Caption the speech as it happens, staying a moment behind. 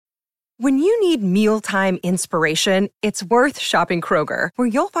When you need mealtime inspiration, it's worth shopping Kroger, where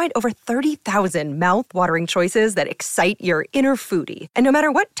you'll find over 30,000 mouth-watering choices that excite your inner foodie. And no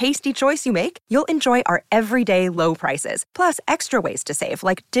matter what tasty choice you make, you'll enjoy our everyday low prices, plus extra ways to save,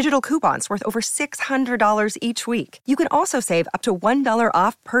 like digital coupons worth over $600 each week. You can also save up to $1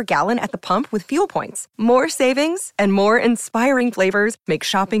 off per gallon at the pump with fuel points. More savings and more inspiring flavors make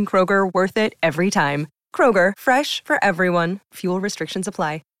shopping Kroger worth it every time. Kroger, fresh for everyone. Fuel restrictions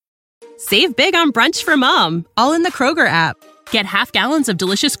apply. Save big on brunch for mom, all in the Kroger app. Get half gallons of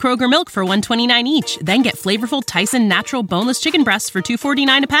delicious Kroger milk for $1.29 each. Then get flavorful Tyson natural boneless chicken breasts for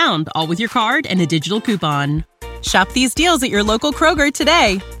 $2.49 a pound, all with your card and a digital coupon. Shop these deals at your local Kroger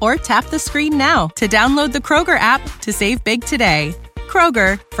today, or tap the screen now to download the Kroger app to save big today.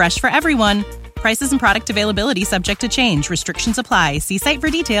 Kroger, fresh for everyone. Prices and product availability subject to change. Restrictions apply. See site for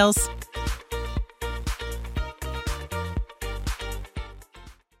details.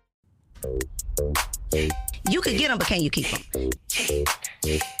 You could get them, but can you keep them?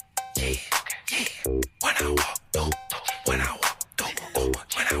 When I walk, when I walk,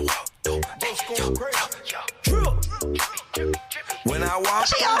 when I walk, when I walk,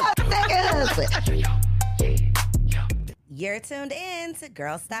 She all about that husband. You're tuned in to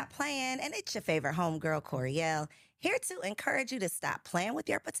Girl Stop Playing, and it's your favorite homegirl, Coriel, here to encourage you to stop playing with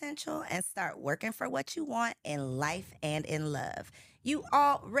your potential and start working for what you want in life and in love. You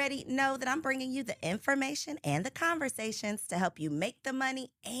already know that I'm bringing you the information and the conversations to help you make the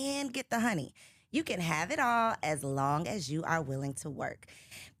money and get the honey. You can have it all as long as you are willing to work.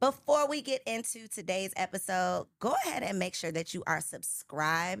 Before we get into today's episode, go ahead and make sure that you are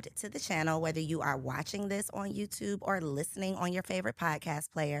subscribed to the channel, whether you are watching this on YouTube or listening on your favorite podcast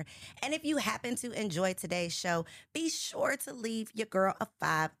player. And if you happen to enjoy today's show, be sure to leave your girl a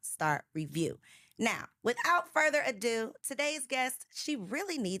 5-star review. Now, without further ado, today's guest, she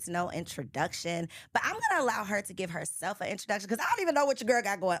really needs no introduction, but I'm going to allow her to give herself an introduction because I don't even know what your girl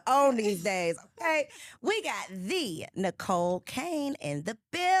got going on these days, okay? We got the Necole Kane in the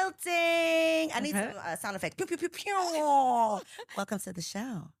building. I need some sound effects. Pew, pew, pew, pew. Welcome to the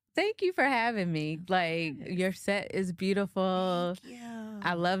show. Thank you for having me. Like, your set is beautiful. Thank you.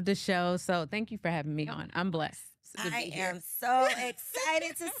 I love the show, so thank you for having me on. I'm blessed. I am so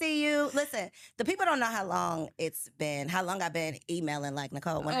excited to see you. Listen, the people don't know how long it's been, how long I've been emailing like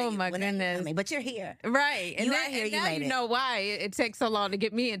Necole. My goodness. But you're here. Right. You are here. You made it. You know why it takes so long to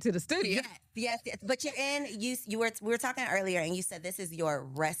get me into the studio. Yes. But you're in, we were talking earlier and you said this is your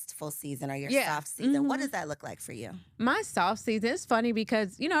restful season or your soft season. Mm-hmm. What does that look like for you? My soft season is funny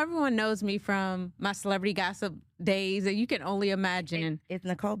because, everyone knows me from my celebrity gossip days, and you can only imagine. Is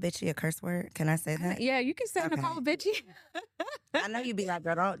Necole bitchy a curse word? Can I say that? Yeah, you can say Necole bitchy. I know you'd be like,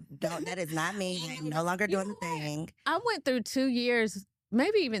 girl, don't, that is not me. I'm no longer doing the thing. I went through 2 years,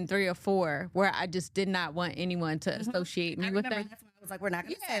 maybe even 3 or 4, where I just did not want anyone to associate me with them. That's why I was like, we're not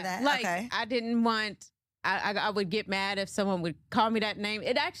going to say that. Like, okay. I didn't want, I would get mad if someone would call me that name.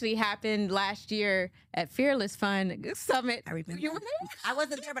 It actually happened last year at Fearless Fun Summit. I remember. You were there? I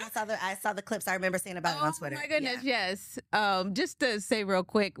wasn't there, but I saw the clips. I remember seeing about it on Twitter. Oh my goodness, yes. Just to say real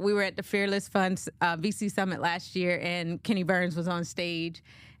quick, we were at the Fearless Fun VC Summit last year, and Kenny Burns was on stage.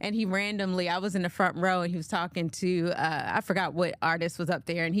 And he randomly, I was in the front row, and he was talking to, I forgot what artist was up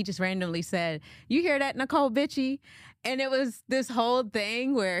there, and he just randomly said, "You hear that, Necole bitchy?" And it was this whole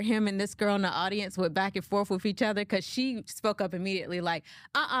thing where him and this girl in the audience went back and forth with each other because she spoke up immediately like,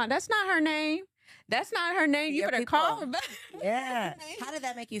 that's not her name. That's not her name. You better call her back. Yeah. How did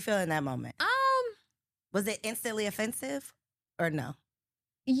that make you feel in that moment? Was it instantly offensive or no?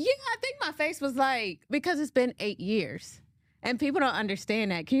 Yeah, I think my face was like, because it's been 8 years. And people don't understand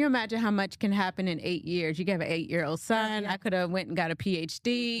that. Can you imagine how much can happen in 8 years? You have an 8-year-old son. I could have went and got a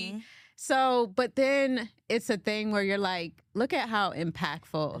PhD. Mm-hmm. So, but then it's a thing where you're like, look at how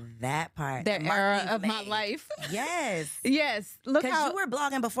impactful that part, that era of my life. Yes. Yes. Look how you were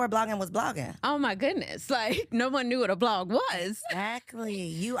blogging before blogging was blogging. Oh my goodness. Like, no one knew what a blog was.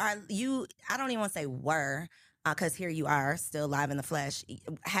 Exactly. I don't even want to say were, because here you are, still live in the flesh,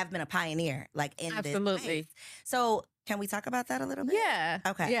 have been a pioneer, like in Absolutely. This space. So can we talk about that a little bit? Yeah.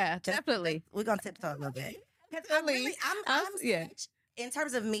 Okay. Yeah, definitely. We're going to tiptoe a little bit. Yeah. In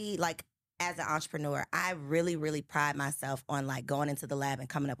terms of me, like, as an entrepreneur, I really, really pride myself on like going into the lab and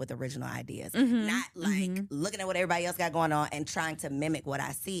coming up with original ideas, not like looking at what everybody else got going on and trying to mimic what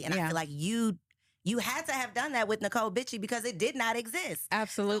I see. And I feel like you had to have done that with Necole bitchy because it did not exist.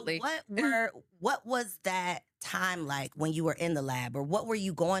 Absolutely. So what was that time like when you were in the lab, or what were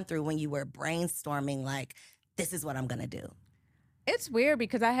you going through when you were brainstorming like, this is what I'm gonna do? it's weird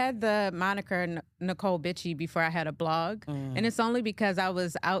because I had the moniker Necole Bitchy before I had a blog. And it's only because I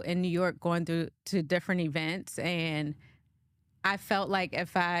was out in New York going to different events, and I felt like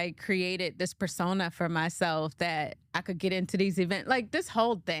if I created this persona for myself that I could get into these events, like this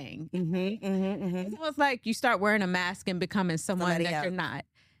whole thing. It's almost like you start wearing a mask and becoming someone that you're not.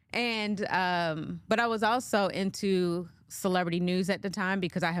 And but I was also into celebrity news at the time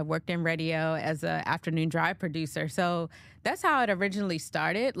because I had worked in radio as an afternoon drive producer. So that's how it originally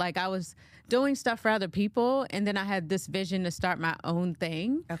started. Like I was doing stuff for other people, and then I had this vision to start my own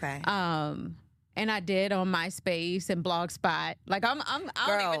thing. Okay. And I did on MySpace and Blogspot. Like I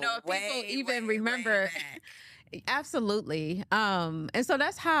don't even know if people even remember. Absolutely. And so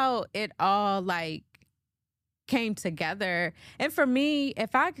that's how it all like came together. And for me,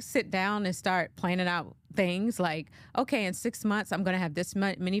 if I sit down and start planning out things like, okay, in 6 months, I'm going to have this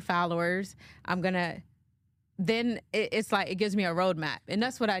many followers. Then it's like, it gives me a roadmap. And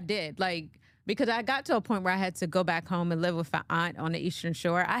that's what I did. Like, because I got to a point where I had to go back home and live with an aunt on the Eastern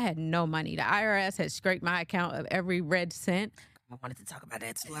Shore. I had no money. The IRS had scraped my account of every red cent. I wanted to talk about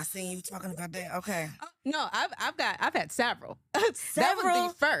that too. I seen you talking about that. Okay. No, I've had several. That was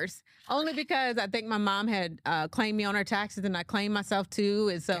the first. Only because I think my mom had claimed me on her taxes and I claimed myself too.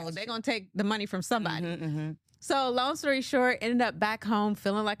 And so they're going to take the money from somebody. So long story short, ended up back home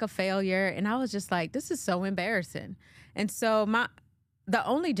feeling like a failure. And I was just like, this is so embarrassing. And so the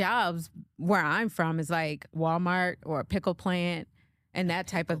only jobs where I'm from is like Walmart or a pickle plant and that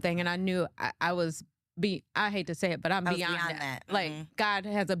type of thing. And I knew I was I hate to say it, but I'm beyond that. Like God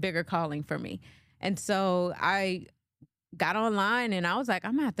has a bigger calling for me. And so I got online and I was like,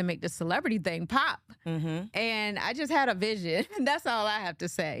 I'm gonna have to make this celebrity thing pop. And I just had a vision. That's all I have to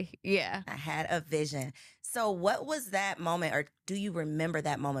say. Yeah. I had a vision. So what was that moment, or do you remember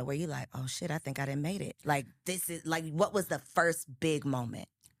that moment where you like, oh shit, I think I done made it? Like this is like, what was the first big moment?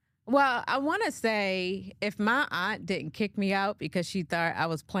 Well, I want to say if my aunt didn't kick me out because she thought I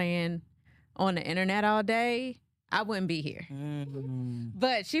was playing on the internet all day, I wouldn't be here.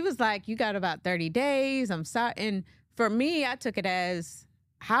 But she was like, you got about 30 days. I'm sorry. And for me, I took it as,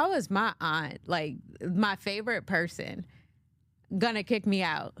 how is my aunt, like my favorite person, gonna kick me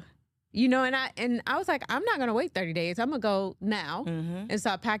out? You know, and I was like, I'm not gonna wait 30 days. I'm gonna go now. And so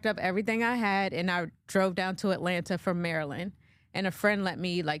I packed up everything I had and I drove down to Atlanta from Maryland. And a friend let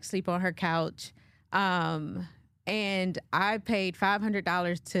me like sleep on her couch. And I paid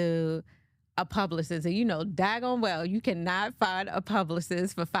 $500 to a publicist. And you know, daggone well, you cannot find a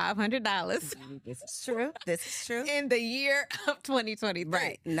publicist for $500. This is true. This is true. In the year of 2023.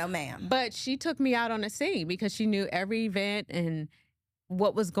 Right. No, ma'am. But she took me out on the scene because she knew every event and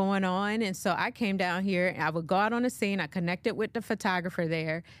what was going on. And so I came down here and I would go out on the scene. I connected with the photographer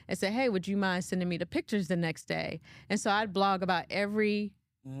there and said, hey, would you mind sending me the pictures the next day? And so I'd blog about every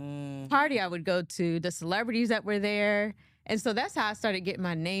party I would go to, the celebrities that were there. And so that's how I started getting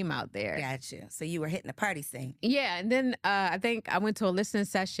my name out there. Gotcha. So you were hitting the party scene. Yeah. And then I think I went to a listening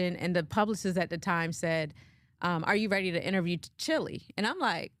session and the publicist at the time said, are you ready to interview Chili? And I'm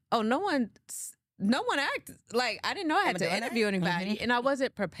like, oh, no one acted. Like, I didn't know I had to interview anybody. And I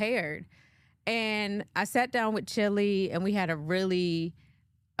wasn't prepared. And I sat down with Chili and we had a really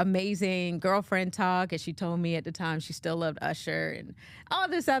amazing girlfriend talk. And she told me at the time she still loved Usher and all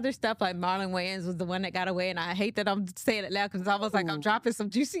this other stuff. Like Marlon Wayans was the one that got away. And I hate that I'm saying it now because it's almost like I'm dropping some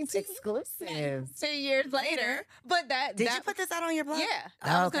juicy tea. Exclusive. 2 years later. But Did you put this out on your blog? Yeah.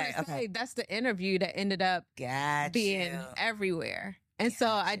 I was going to say, that's the interview that ended up being everywhere. And so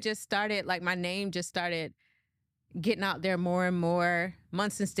I just started, like my name just started getting out there more and more.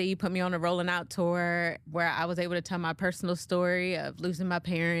 Munson Steve put me on a Rolling Out tour where I was able to tell my personal story of losing my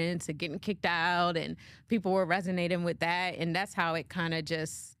parents and getting kicked out, and people were resonating with that. And that's how it kind of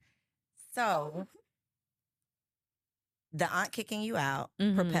just... So the aunt kicking you out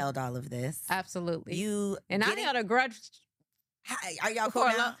propelled all of this. Absolutely. I had a grudge. Are y'all cool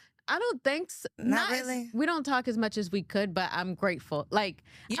now? I don't think so. Not really. We don't talk as much as we could, but I'm grateful. Like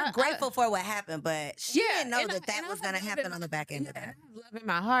you're grateful for what happened, but she didn't know that was going to happen on the back end of that. I have love in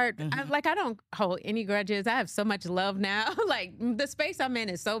my heart. I don't hold any grudges. I have so much love now. Like the space I'm in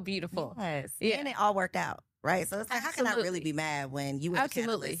is so beautiful. Yes. Yeah. And it all worked out, right? So it's like, how can I really be mad when you were the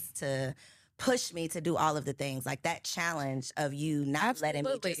catalyst to push me to do all of the things? Like that challenge of you not letting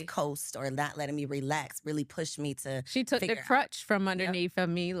me just coast or not letting me relax really pushed me to She took the crutch from underneath of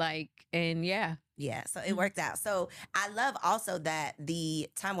me, like, and yeah. Yeah, so it worked out. So I love also that the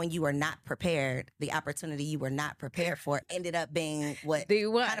time when you were not prepared, the opportunity you were not prepared for ended up being what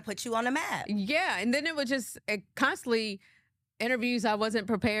kind of put you on the map. Yeah, and then it was just constantly... interviews I wasn't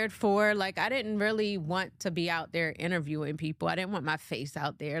prepared for. Like, I didn't really want to be out there interviewing people. I didn't want my face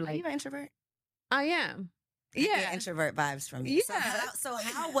out there. Are Like, you an introvert? I am. I get Yeah. introvert vibes from you. Yeah. So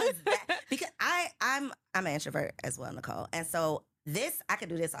how was that? Because I'm an introvert as well, Necole. And so I could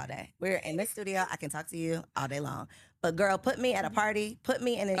do this all day. We're in this studio. I can talk to you all day long. But girl, put me at a party, put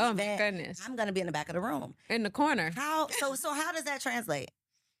me in an Oh, my event. goodness. I'm gonna be in the back of the room. In the corner. So how does that translate?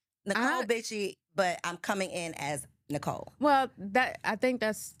 Necole bitchy, but I'm coming in as Necole. Well, I think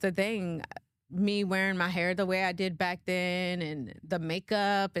that's the thing. Me wearing my hair the way I did back then, and the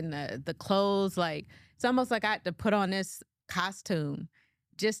makeup and the clothes, like it's almost like I had to put on this costume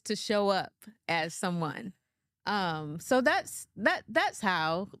just to show up as someone. So that's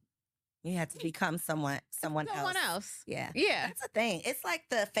how You had to become someone else. Yeah. That's the thing. It's like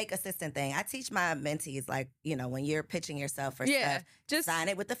the fake assistant thing. I teach my mentees, like, when you're pitching yourself for stuff, just sign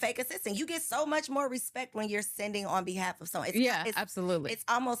it with the fake assistant. You get so much more respect when you're sending on behalf of someone. Absolutely. It's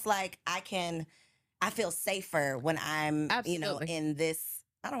almost like I feel safer when I'm, in this,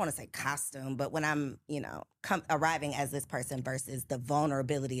 I don't want to say costume, but when I'm, arriving as this person versus the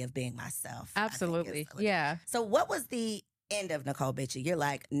vulnerability of being myself. Absolutely. Yeah. So what was the end of Necole Bitchy? You're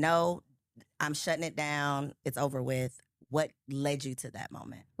like, no, I'm shutting it down. It's over with. What led you to that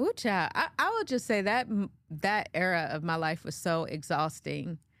moment? Ooh, child. I would just say that era of my life was so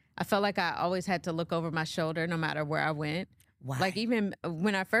exhausting. I felt like I always had to look over my shoulder no matter where I went. Why? Like, even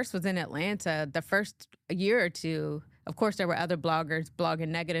when I first was in Atlanta, the first year or two, of course, there were other bloggers blogging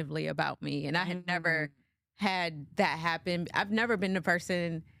negatively about me, and I had never had that happen. I've never been the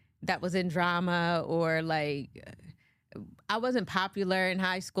person that was in drama or like... I wasn't popular in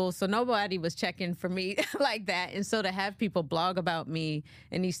high school, so nobody was checking for me like that. And so to have people blog about me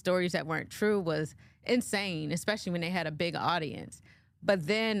and these stories that weren't true was insane, especially when they had a big audience. But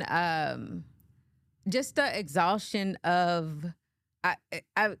then just the exhaustion of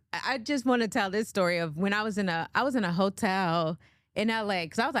I just want to tell this story of when I was in a hotel in LA,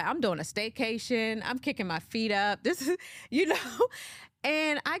 because I was like, I'm doing a staycation, I'm kicking my feet up. This is,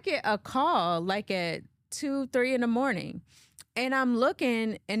 and I get a call like at 2-3 in the morning, and I'm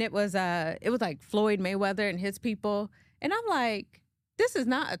looking, and it was like Floyd Mayweather and his people, and I'm like, this is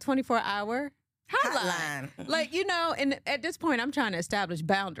not a 24-hour hotline. Like, and at this point I'm trying to establish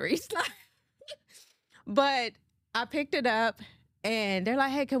boundaries. But I picked it up, and they're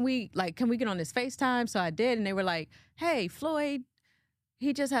like, hey, can we get on this FaceTime? So I did, and they were like, hey, Floyd,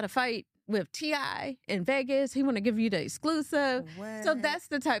 he just had a fight with T.I. in Vegas. He want to give you the exclusive. What? So that's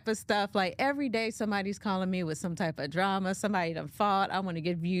the type of stuff. Like, every day somebody's calling me with some type of drama. Somebody done fought. I want to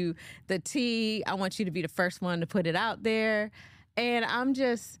give you the tea. I want you to be the first one to put it out there. And I'm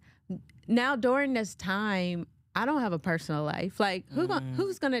just, now during this time, I don't have a personal life. Like,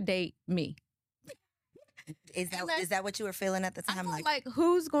 who's going to date me? Is that what you were feeling at the time? Like,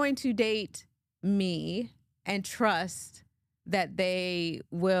 who's going to date me and trust that they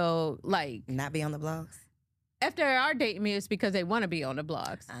will, like, not be on the blogs? If they are dating me, it's because they want to be on the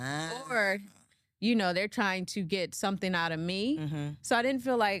blogs. Or, they're trying to get something out of me. Mm-hmm. So I didn't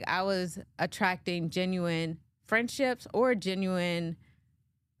feel like I was attracting genuine friendships or genuine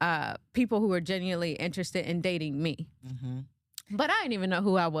people who were genuinely interested in dating me. Mm-hmm. But I didn't even know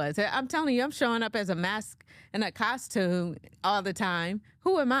who I was. I'm telling you, I'm showing up as a mask and a costume all the time.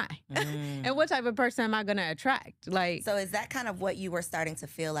 Who am I? And what type of person am I going to attract? Like, so is that kind of what you were starting to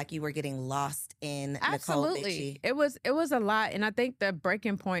feel like you were getting lost in? Absolutely. Necole Bitchy? It was a lot. And I think the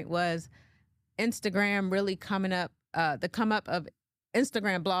breaking point was Instagram really coming up, the come up of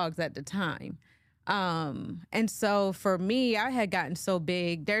Instagram blogs at the time. And so for me, I had gotten so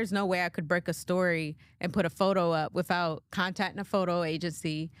big, there's no way I could break a story and put a photo up without contacting a photo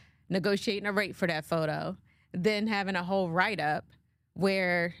agency, negotiating a rate for that photo, then having a whole write-up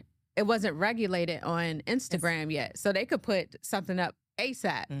where it wasn't regulated on Instagram yet. So they could put something up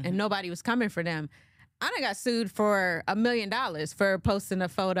ASAP and nobody was coming for them. I done got sued for $1 million for posting a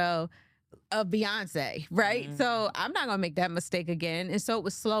photo of Beyonce, right? So I'm not gonna make that mistake again. And so it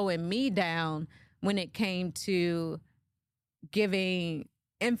was slowing me down when it came to giving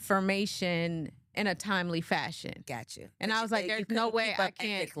information in a timely fashion. Got you. And I was like, there's no way I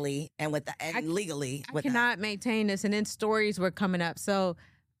can't. Ethically and legally. I cannot maintain this. And then stories were coming up. So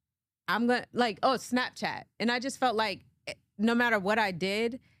I'm going to, Snapchat. And I just felt like no matter what I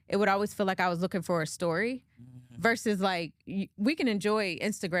did, it would always feel like I was looking for a story versus like, we can enjoy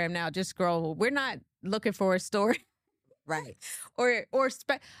Instagram now, just scroll. We're not looking for a story. Right.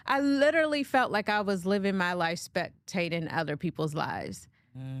 I literally felt like I was living my life spectating other people's lives.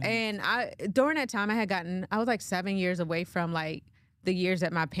 And during that time I was like 7 years away from like the years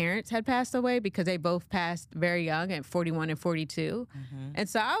that my parents had passed away because they both passed very young at 41 and 42. And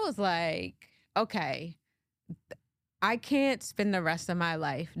so I was like, okay, I can't spend the rest of my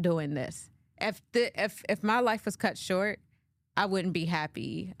life doing this. If my life was cut short, I wouldn't be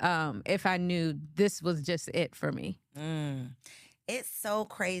happy if I knew this was just it for me. It's so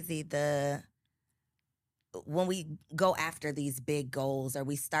crazy when we go after these big goals or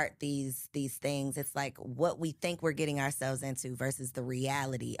we start these things, it's like what we think we're getting ourselves into versus the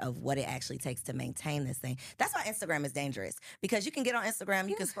reality of what it actually takes to maintain this thing. That's why Instagram is dangerous, because you can get on Instagram,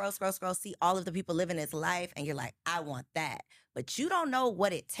 you can scroll, see all of the people living this life, and you're like, I want that. But you don't know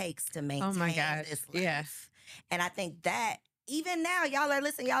what it takes to maintain this life. Yeah. And I think that even now, y'all are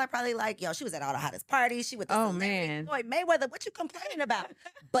listening. Y'all are probably like, "Yo, she was at all the hottest parties. She with the man, Floyd Mayweather. What you complaining about?"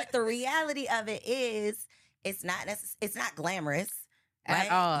 But the reality of it is, it's not glamorous right?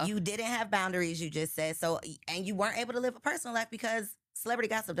 At all. You didn't have boundaries. You just said so, and you weren't able to live a personal life because celebrity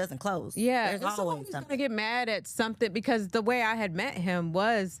gossip doesn't close. Yeah, there's always gonna something. get mad at something because the way I had met him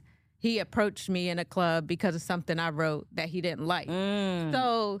was he approached me in a club because of something I wrote that he didn't like.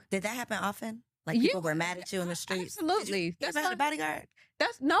 So did that happen often? Like people were mad at you in the streets? Absolutely. That's not a bodyguard.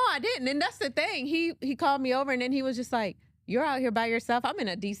 No, I didn't. And that's the thing. He called me over and then he was just like, "You're out here by yourself? I'm in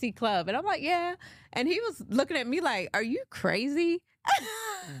a DC club." And I'm like, "Yeah." And he was looking at me like, "Are you crazy?"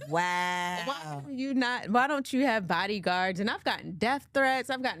 Wow. Why don't you have bodyguards? And I've gotten death threats.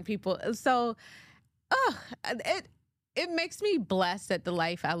 I've gotten people. So, it makes me blessed at the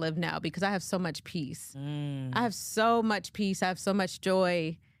life I live now because I have so much peace. I have so much peace. I have so much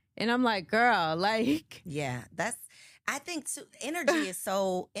joy. And I'm like, girl, like. Yeah, I think energy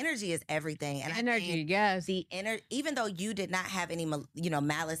is everything. And energy, I think yes. Even though you did not have any,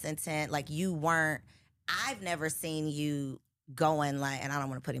 malice intent, like you weren't, I've never seen you going like, and I don't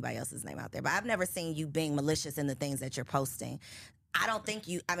want to put anybody else's name out there, but I've never seen you being malicious in the things that you're posting. I don't think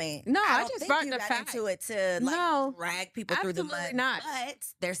you, I just brought you the got fact into it to drag people through the mud. Absolutely not. But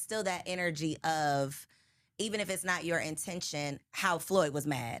there's still that energy of, even if it's not your intention, how Floyd was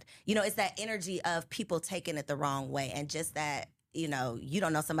mad. It's that energy of people taking it the wrong way. And just that, you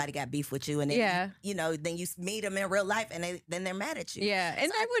don't know somebody got beef with you. And then, then you meet them in real life and then they're mad at you. Yeah. And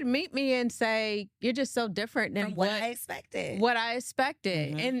they would meet me and say, "You're just so different than from what I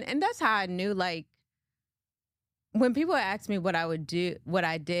expected. And that's how I knew, like, when people ask me what I would do, what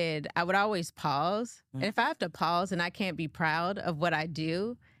I did, I would always pause. And if I have to pause and I can't be proud of what I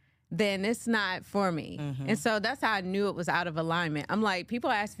do, then it's not for me. And so that's how I knew it was out of alignment. I'm like, people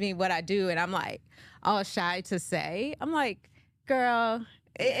ask me what I do, and I'm like, all shy to say. I'm like, girl,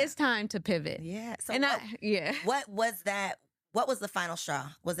 it's time to pivot. Yeah. So what was that? What was the final straw?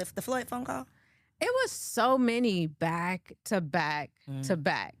 Was it the Floyd phone call? It was so many back to back to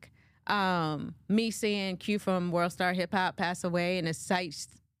back. Me seeing Q from World Star Hip Hop pass away, and his sites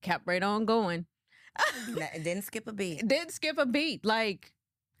kept right on going. It didn't skip a beat. Like,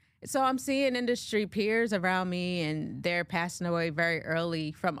 so I'm seeing industry peers around me, and they're passing away very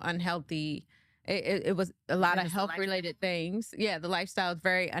early from unhealthy. It was a lot of health-related things. Yeah, the lifestyle is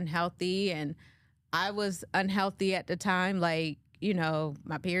very unhealthy, and I was unhealthy at the time. Like,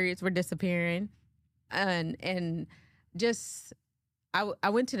 my periods were disappearing, and just I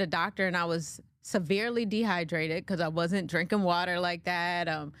went to the doctor, and I was severely dehydrated because I wasn't drinking water like that.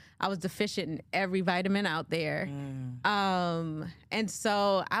 I was deficient in every vitamin out there. And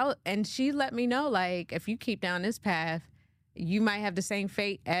so she let me know, like, if you keep down this path, you might have the same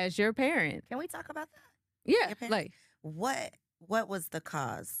fate as your parent. Can we talk about that? Yeah. Like, what was the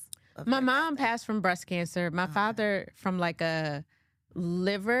cause of my mom passed from breast cancer. My father from like a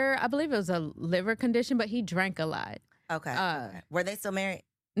liver, I believe it was a liver condition, but he drank a lot. Okay. Were they still married?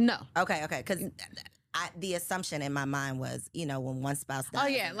 No. Okay. Because the assumption in my mind was, when one spouse dies. Oh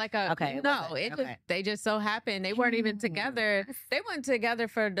yeah, like a okay. No, they just so happened they weren't even together. They weren't together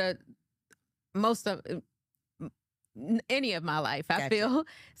for the most of any of my life. I feel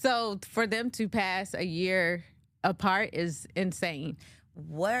so for them to pass a year apart is insane.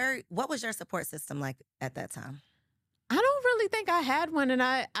 What was your support system like at that time? I don't really think I had one, and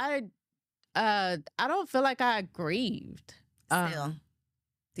I don't feel like I grieved. Still.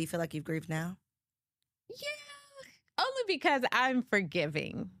 Do you feel like you've grieved now? Yeah, only because I'm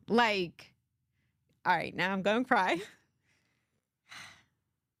forgiving. Like, all right, now I'm going to cry.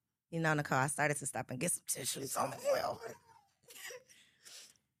 Necole, I started to stop and get some tissues on the wheel.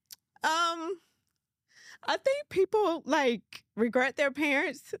 I think people, like, regret their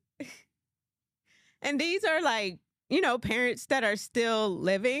parents. And these are, like, parents that are still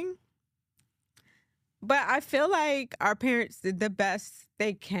living. But I feel like our parents did the best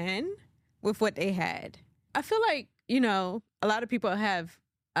they can with what they had. I feel like a lot of people have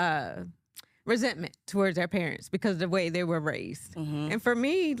resentment towards their parents because of the way they were raised. Mm-hmm. And for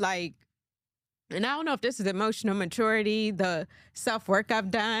me, like, and I don't know if this is emotional maturity, the self-work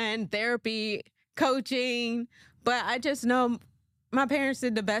I've done, therapy, coaching, but I just know my parents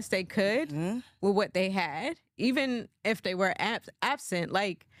did the best they could Mm-hmm. with what they had, even if they were absent.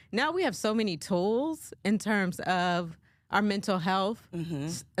 Like, now we have so many tools in terms of our mental health, Mm-hmm.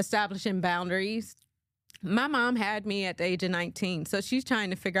 establishing boundaries. My mom had me at the age of 19, so she's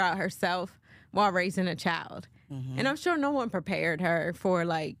trying to figure out herself while raising a child. Mm-hmm. And I'm sure no one prepared her for,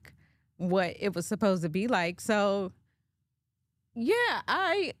 like, what it was supposed to be like. So, yeah,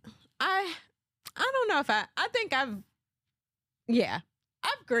 I don't know if I think I've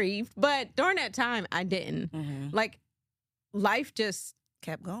grieved, but during that time I didn't. Mm-hmm. Like, life just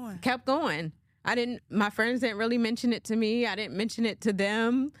Kept going. kept going. My friends didn't really mention it to me. I didn't mention it to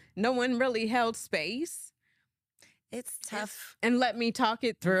them. No one really held space It's tough. and let me talk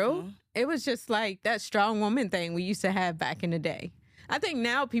it through. Mhm. It was just like that strong woman thing we used to have back in the day. I think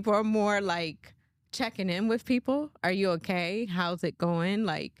now people are more like checking in with people. Are you okay? How's it going?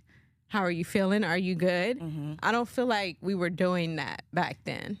 Like, how are you feeling? Are you good? Mhm. I don't feel like we were doing that back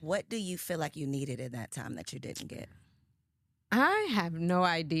then. What do you feel like you needed in that time that you didn't get? I have no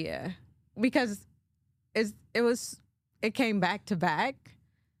idea because it came back to back.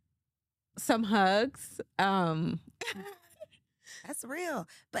 Some hugs. That's real,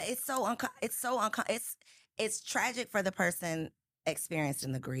 but it's tragic for the person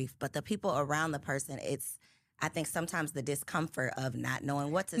experiencing the grief, but the people around the person, I think sometimes the discomfort of not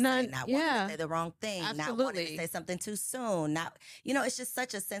knowing what to say, not wanting to say the wrong thing, not wanting Absolutely. to say something too soon, it's just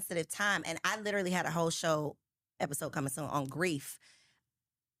such a sensitive time. And I literally had a whole episode coming soon on grief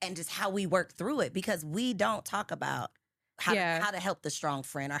and just how we work through it, because we don't talk about how to help the strong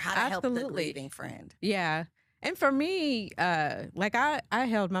friend or how to help the Absolutely. grieving friend. Yeah. And for me, like I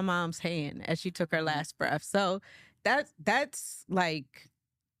held my mom's hand as she took her last breath. So that's like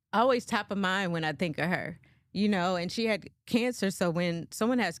always top of mind when I think of her, and she had cancer. So when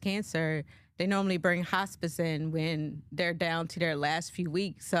someone has cancer, they normally bring hospice in when they're down to their last few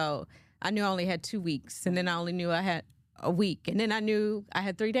weeks. So I knew I only had 2 weeks, and then I only knew I had a week, and then I knew I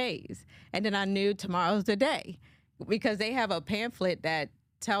had 3 days, and then I knew tomorrow's the day, because they have a pamphlet that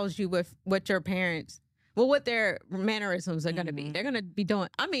tells you what your parents, what their mannerisms are going to be. They're going to be doing.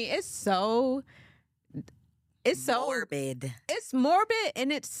 I mean, it's so Morbid. It's morbid,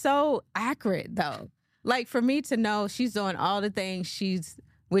 and it's so accurate, though. Like, for me to know she's doing all the things she's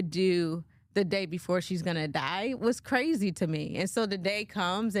would do the day before she's gonna die was crazy to me. And so the day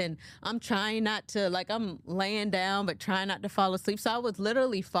comes, and I'm trying not to, like, I'm laying down but trying not to fall asleep. So I was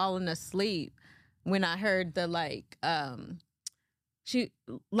literally falling asleep when I heard the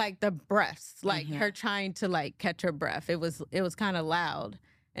the breaths, like her trying to like catch her breath. It was kind of loud,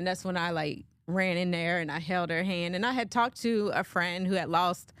 and that's when I like ran in there and I held her hand. And I had talked to a friend who had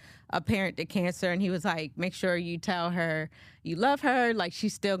lost a parent to cancer, and he was like, make sure you tell her you love her, like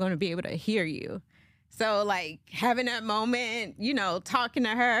she's still going to be able to hear you. So like having that moment, talking to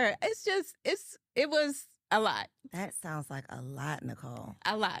her, it was a lot. That sounds like a lot, Necole.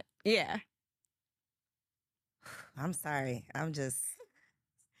 A lot. Yeah. I'm sorry. And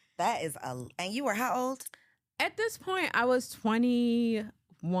you were how old? At this point, I was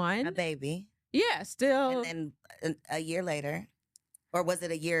 21. A baby. Yeah, still. And then a year later, or was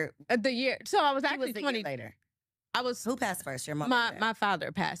it a year? The year. So I was Who actually was a 20. year later? I was. Who passed first? Your mom? My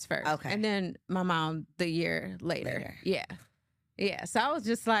father passed first. Okay. And then my mom the year later. Yeah. Yeah. So I was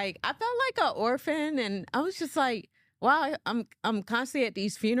just like, I felt like an orphan, and I was just like, wow, I'm constantly at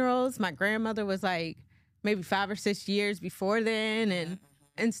these funerals. My grandmother was like maybe 5 or 6 years before then,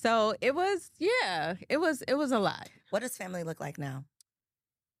 and so it was a lot. What does family look like now?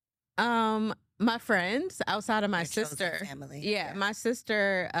 My friends outside of my Your chosen sister. family. Yeah, my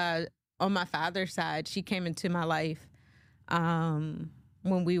sister on my father's side, she came into my life when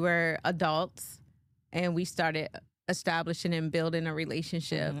we were adults, and we started establishing and building a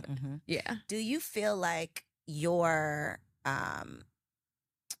relationship. Yeah. Do you feel like your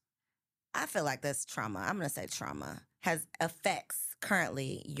I feel like this trauma, I'm going to say trauma, affects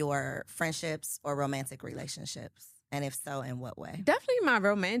currently your friendships or romantic relationships? And if so, in what way? Definitely my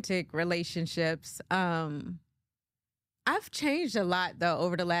romantic relationships. I've changed a lot, though,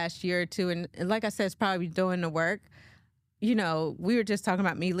 over the last year or two. And like I said, it's probably doing the work. We were just talking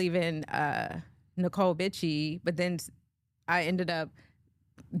about me leaving Necole bitchy, but then I ended up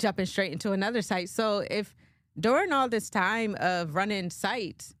jumping straight into another site. So if during all this time of running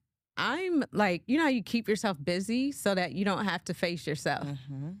sites, I'm like, you know how you keep yourself busy so that you don't have to face yourself.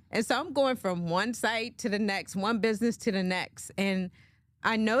 And so I'm going from one site to the next, one business to the next. And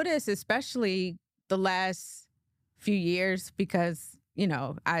I noticed, especially the last few years, because, you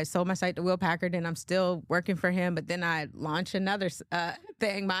know, I sold my site to Will Packard and I'm still working for him. But then I launched another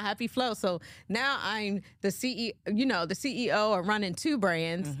thing, My Happy Flow. So now I'm the CEO, the CEO of running two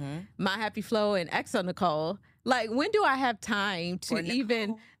brands, My Happy Flow and Necole. Like, when do I have time to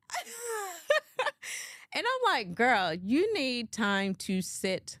even... And I'm like, girl, you need time to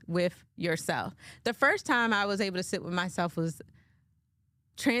sit with yourself. The first time I was able to sit with myself was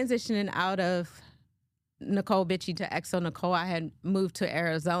transitioning out of Necole Bitchy to Necole. I had moved to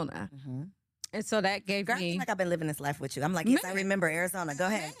Arizona. And so that gave Girl, I me... feel like I've been living this life with you. I'm like, yes, I remember Arizona. Go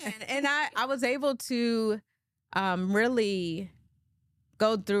ahead. And I was able to really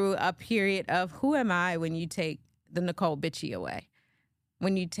go through a period of who am I when you take the Necole Bitchy away,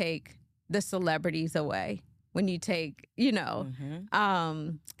 when you take the celebrities away, when you take,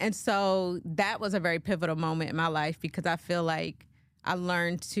 and so that was a very pivotal moment in my life because I feel like I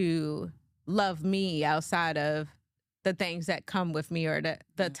learned to love me outside of the things that come with me or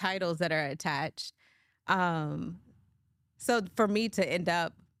the titles that are attached. So for me to end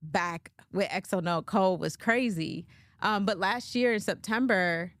up back with Necole was crazy. But last year in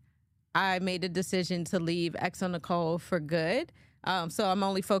September, I made a decision to leave Necole for good. So I'm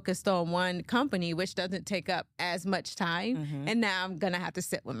only focused on one company, which doesn't take up as much time. And now I'm going to have to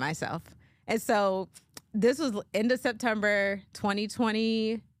sit with myself. And so this was end of September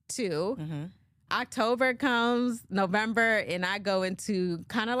 2022. October comes, November, and I go into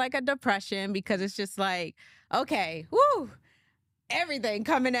kind of like a depression because it's just like, okay, everything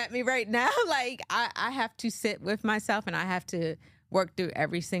coming at me right now. Like I have to sit with myself and I have to work through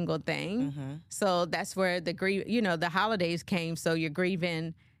every single thing. So that's where the holidays came. So you're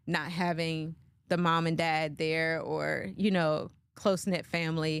grieving not having the mom and dad there or, close-knit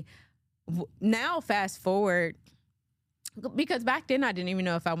family. Now, fast forward, because back then I didn't even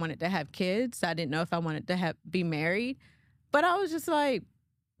know if I wanted to have kids. I didn't know if I wanted to be married. But I was just like,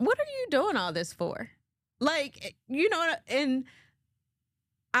 what are you doing all this for? Like, and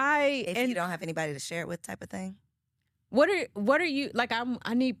If you don't have anybody to share it with type of thing. What are you like?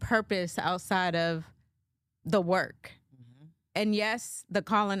 I need purpose outside of the work. And yes, the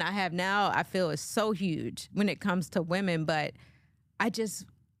calling I have now, I feel is so huge when it comes to women, but I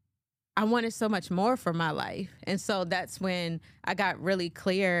wanted so much more for my life. And so that's when I got really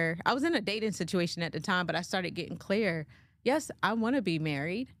clear. I was in a dating situation at the time, but I started getting clear. Yes, I want to be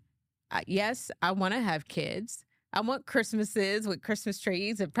married. Yes, I want to have kids. I want Christmases with Christmas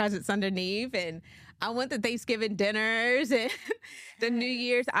trees and presents underneath. And I want the Thanksgiving dinners and the New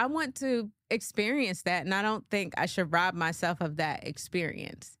Year's. I want to experience that. And I don't think I should rob myself of that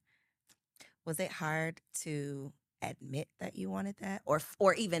experience. Was it hard to admit that you wanted that or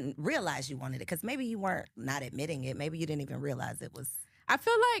even realize you wanted it? Because maybe you weren't not admitting it. Maybe you didn't even realize it was. I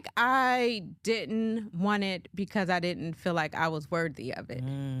feel like I didn't want it because I didn't feel like I was worthy of it.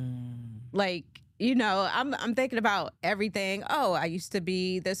 Like, I'm thinking about everything. Oh, I used to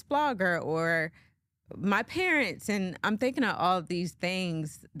be this blogger or my parents. And I'm thinking of all of these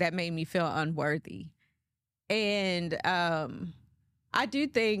things that made me feel unworthy. And I do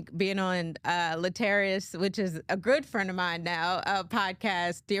think being on Latarius, which is a good friend of mine now, a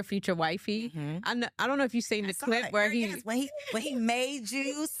podcast, Dear Future Wifey. I don't know if you've seen the clip where when he made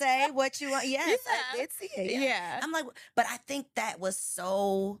you say what you want. Yes, I did see it. Yeah. I'm like, but I think that was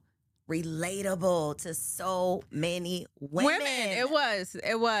so relatable to so many women. It was.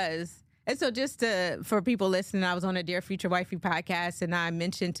 And so just for people listening, I was on a Dear Future Wifey podcast and I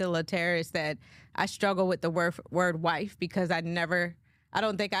mentioned to Latarius that I struggle with the word wife because I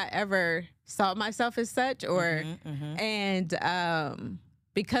don't think I ever saw myself as such and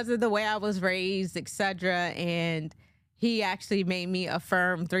because of the way I was raised, etc. And he actually made me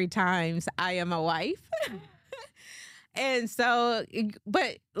affirm 3 times, I am a wife. And so,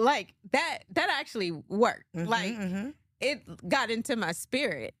 but like that actually worked. It got into my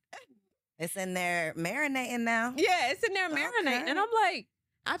spirit. It's in there marinating now. Yeah, it's in there marinating. And I'm like,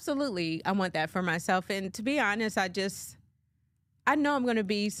 absolutely, I want that for myself. And to be honest, I know I'm going to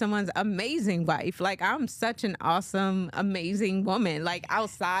be someone's amazing wife. Like, I'm such an awesome, amazing woman. Like,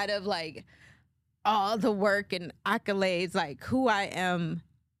 outside of like all the work and accolades, like who I am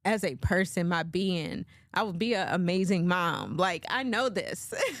as a person, my being, I would be an amazing mom. Like, I know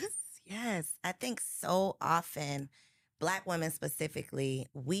this. Yes. I think so often, Black women specifically,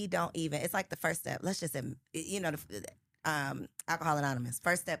 we don't even, it's like the first step. Let's just, Alcohol Anonymous.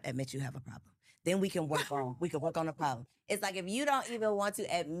 First step, admit you have a problem. then we can work on the problem. It's like if you don't even want to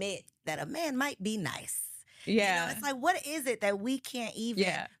admit that a man might be nice. Yeah. You know, it's like, what is it that we can't even?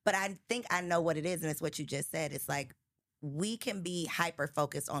 Yeah. But I think I know what it is, and it's what you just said. It's like we can be hyper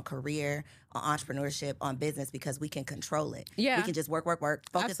focused on career, on entrepreneurship, on business because we can control it. Yeah. We can just work, focus,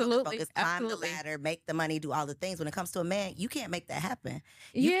 Absolutely. focus, climb Absolutely. the ladder, make the money, do all the things. When it comes to a man, you can't make that happen.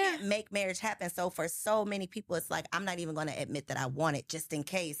 You can't make marriage happen. So for so many people, it's like, I'm not even going to admit that I want it just in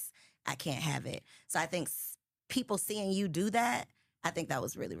case I can't have it. So I think people seeing you do that, I think that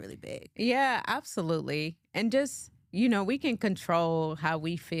was really, really big. Yeah, absolutely. And just, you know, we can control how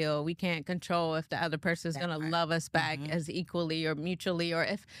we feel. We can't control if the other person is going to love us back as equally or mutually, or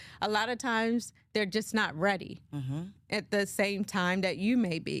if a lot of times they're just not ready at the same time that you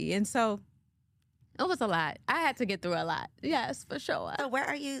may be. And so it was a lot. I had to get through a lot. Yes, for sure. So where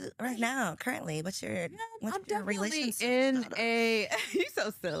are you right now, currently? What's your I'm definitely relationship in status? you're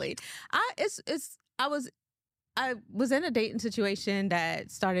so silly. I was in a dating situation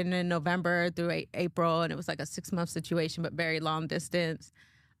that started in November through April, and it was like a 6-month situation, but very long distance.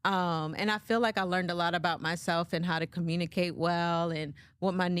 And I feel like I learned a lot about myself and how to communicate well and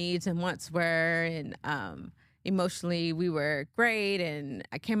what my needs and wants were. And emotionally, we were great. And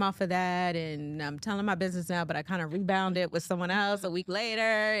I came off of that, and I'm telling my business now, but I kind of rebounded with someone else a week later.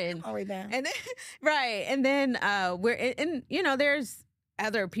 And I'll rebound. And then, right. And then we're in, you know, there's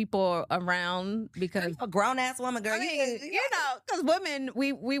other people around because A grown ass woman, girl. I mean, you know, because women,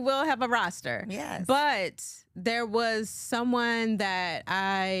 we will have a roster. Yes. But there was someone that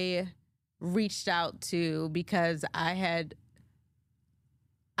I reached out to because I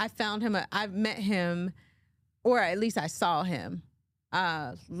found him, I met him, or at least I saw him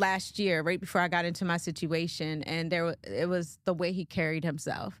last year, right before I got into my situation. And it was the way he carried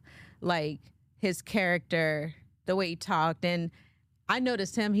himself, like his character, the way he talked. And I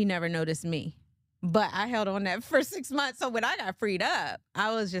noticed him, he never noticed me. But I held on that for 6 months. So when I got freed up,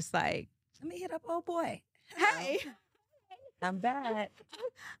 I was just like, let me hit up old boy. hey, I'm back.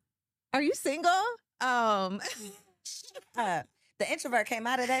 are you single? The introvert came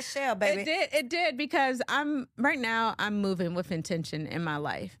out of that shell, baby. It did because right now I'm moving with intention in my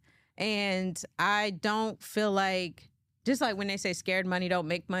life. And I don't feel like, just like when they say scared money don't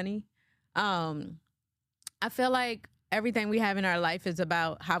make money, I feel like everything we have in our life is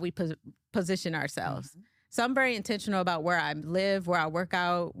about how we position ourselves. So I'm very intentional about where I live, where I work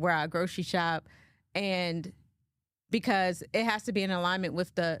out, where I grocery shop, and because it has to be in alignment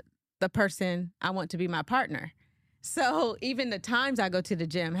with the person I want to be my partner. So even the times I go to the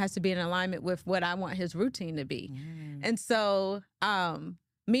gym has to be in alignment with what I want his routine to be. And so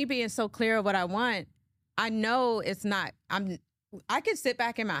me being so clear of what I want, I know it's not, I could sit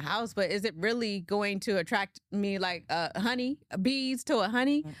back in my house, but is it really going to attract me like bees to a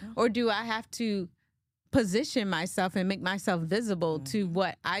honey? Or do I have to position myself and make myself visible to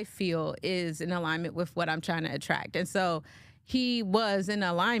what I feel is in alignment with what I'm trying to attract? And so he was in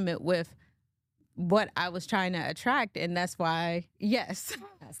alignment with what I was trying to attract. And that's why, yes.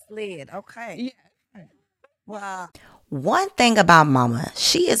 I slid. Okay. Yeah. Well, one thing about Mama,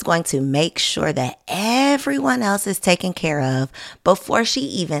 she is going to make sure that everyone else is taken care of before she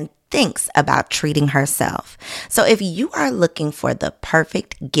even thinks about treating herself. So if you are looking for the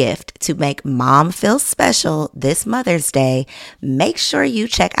perfect gift to make mom feel special this Mother's Day, make sure you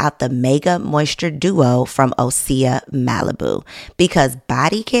check out the Mega Moisture Duo from Osea Malibu, because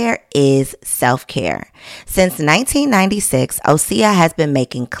body care is self-care. Since 1996, Osea has been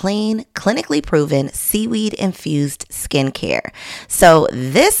making clean, clinically proven seaweed-infused skincare. So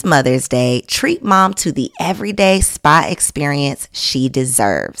this Mother's Day, treat mom to the everyday spa experience she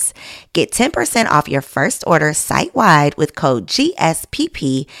deserves. Get 10% off your first order site-wide with code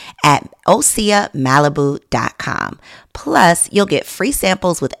GSPP at OseaMalibu.com. Plus, you'll get free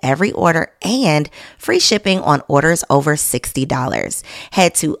samples with every order and free shipping on orders over $60.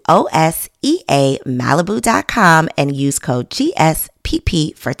 Head to OSEAMalibu.com and use code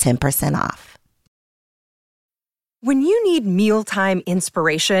GSPP for 10% off. When you need mealtime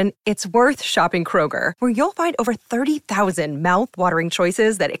inspiration, it's worth shopping Kroger, where you'll find over 30,000 mouth-watering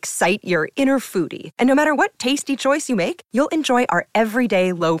choices that excite your inner foodie. And no matter what tasty choice you make, you'll enjoy our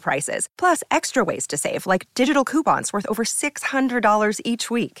everyday low prices, plus extra ways to save, like digital coupons worth over $600 each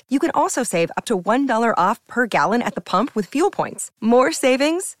week. You can also save up to $1 off per gallon at the pump with fuel points. More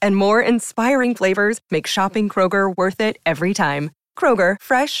savings and more inspiring flavors make shopping Kroger worth it every time. Kroger,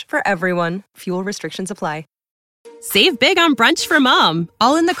 fresh for everyone. Fuel restrictions apply. Save big on brunch for mom,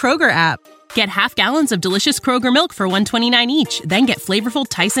 all in the Kroger app. Get half gallons of delicious Kroger milk for $1.29 each. Then get flavorful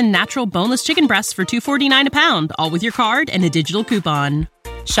Tyson natural boneless chicken breasts for $2.49 a pound, all with your card and a digital coupon.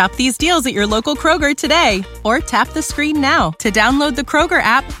 Shop these deals at your local Kroger today, or tap the screen now to download the Kroger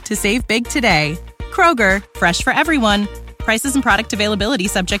app to save big today. Kroger, fresh for everyone. Prices and product availability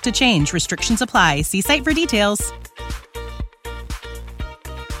subject to change. Restrictions apply. See site for details.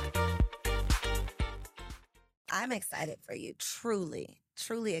 I'm excited for you, truly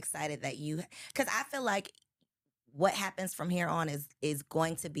excited that you, because I feel like what happens from here on is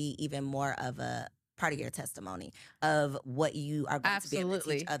going to be even more of a part of your testimony of what you are going to be able to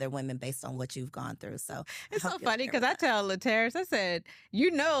teach other women based on what you've gone through. So it's so funny because I tell LaTerrace, I said,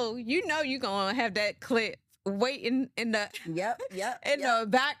 you know, you're gonna have that clip waiting in the the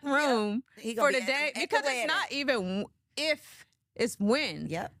back room for the day, because it's not even if, it's when.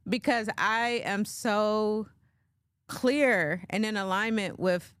 Yep. Because I am so clear and in alignment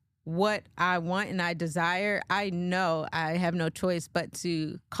with what I want and I desire. I know I have no choice but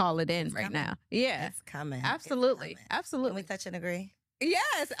to call it in right now. Yeah. It's coming. Absolutely. It's coming. Absolutely. Can we touch and agree?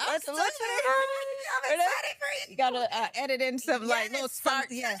 Yes, absolutely. I'm excited for you. You gotta edit in some like little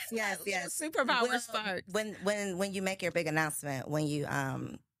sparks. Yes. Superpower sparks. When you make your big announcement, when you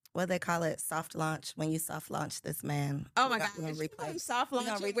what do they call it, soft launch? When you soft launch this man. Oh my God! Soft launch.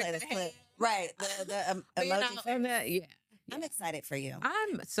 We're gonna replay this clip. Right. The emoji. Yeah. I'm excited for you.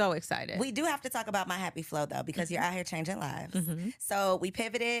 I'm so excited. We do have to talk about My Happy Flow though, because you're out here changing lives. Mm-hmm. So we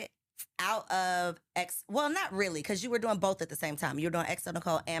pivoted out of well, not really, because you were doing both at the same time. You were doing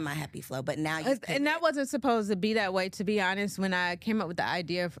Necole and My Happy Flow, but now you and that wasn't supposed to be that way, to be honest. When I came up with the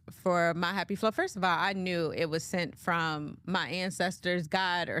idea for My Happy Flow, first of all, I knew it was sent from my ancestors,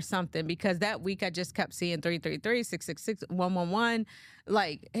 God, or something, because that week I just kept seeing 333, 666, 111,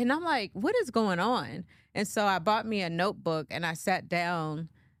 like, and I'm like, what is going on? And so I bought me a notebook and I sat down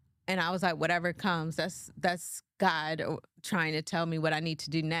and I was like, whatever comes, that's God trying to tell me what I need to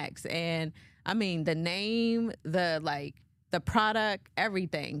do next. And I mean, the name, the product,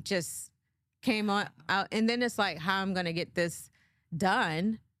 everything just came out. And then it's like, how I'm going to get this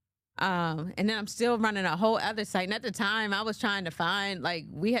done. And then I'm still running a whole other site. And at the time I was trying to find, like,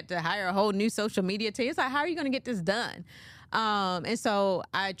 we had to hire a whole new social media team. It's like, how are you going to get this done? And so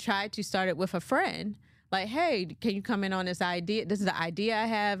I tried to start it with a friend. Like, hey, can you come in on this idea? This is the idea I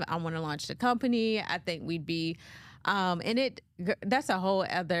have. I want to launch the company. I think we'd be, that's a whole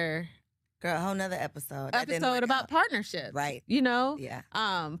other girl, a whole nother episode about partnership, right? You know, yeah,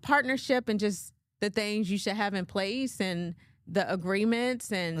 partnership and just the things you should have in place and the agreements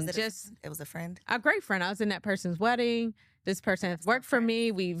and it was a friend, a great friend. I was in that person's wedding. This person has worked for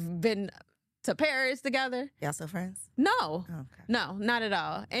me. We've been to Paris together. Y'all still friends? No. Oh, okay. No, not at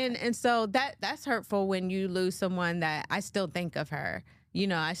all. And so that's hurtful when you lose someone that I still think of her. You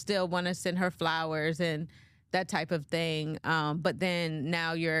know, I still want to send her flowers and that type of thing. But then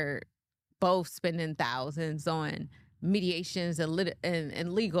now you're both spending thousands on mediations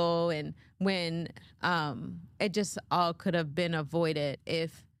and legal, and when it just all could have been avoided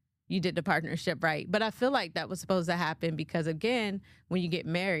if you did the partnership right. But I feel like that was supposed to happen because, again, when you get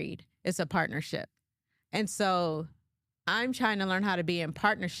married, it's a partnership. And so I'm trying to learn how to be in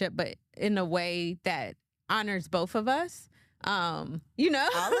partnership, but in a way that honors both of us. You know,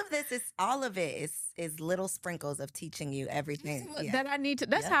 all of it is little sprinkles of teaching you everything that I need to.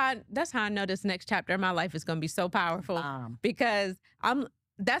 That's how I know this next chapter of my life is going to be so powerful, because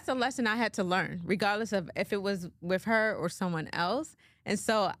that's a lesson I had to learn, regardless of if it was with her or someone else. And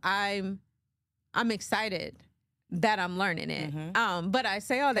so I'm excited that I'm learning it. Mm-hmm. But I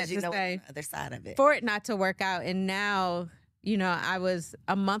say all that to say the other side of it, for it not to work out. And now, you know, I was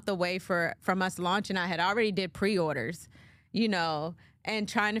a month away from us launching. I had already did pre-orders, you know, and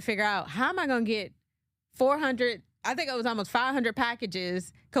trying to figure out how am I going to get 400, I think it was almost 500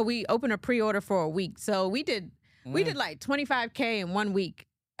 packages, because we opened a pre-order for a week. So we did like 25K in 1 week.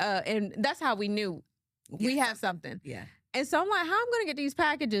 And that's how we knew we have something. Yeah. And so I'm like, how am I going to get these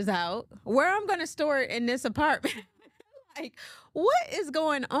packages out? Where I'm going to store it in this apartment? Like, what is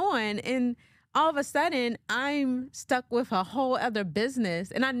going on? And all of a sudden, I'm stuck with a whole other business.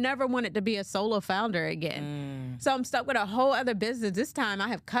 And I never wanted to be a solo founder again. So I'm stuck with a whole other business. This time I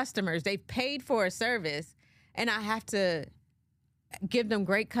have customers. They've paid for a service. And I have to give them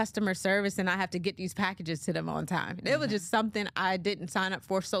great customer service, and I have to get these packages to them on time. It was just something I didn't sign up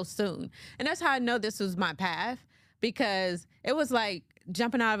for so soon. And that's how I know this was my path, because it was like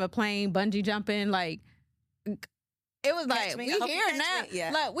jumping out of a plane, bungee jumping, like it was like, we here now.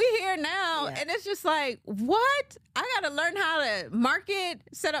 Yeah. Like, we here now. Yeah. And it's just like, what? I got to learn how to market,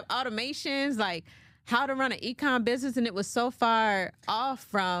 set up automations, like how to run an e-com business. And it was so far off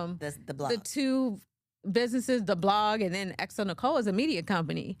from the two businesses, the blog, and then Necole is a media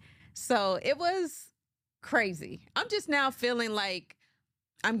company. So it was crazy. I'm just now feeling like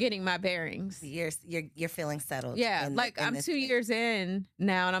I'm getting my bearings. You're feeling settled. Yeah, I'm 2 years in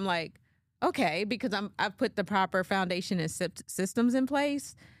now, and I'm like, okay, because I've put the proper foundation and systems in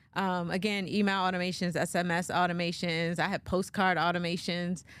place. Again, email automations, SMS automations. I have postcard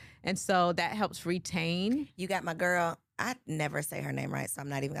automations, and so that helps retain. You got my girl. I never say her name right, so I'm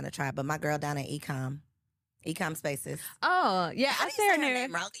not even gonna try. But my girl down at Ecom Spaces. Oh yeah, How I do say you her say her name.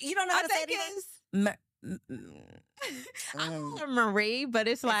 name wrong? You don't know how to say it either? I call her Marie, but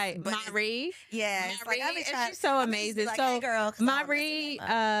it's like Marie. Yeah, it's Marie, like, I be and trying- she's so I be amazing. like, So hey, girl, 'cause I don't mess Marie her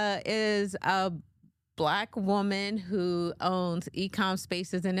name up. is a Black woman who owns Ecom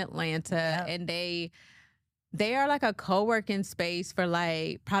Spaces in Atlanta, Yep. and they are like a co-working space for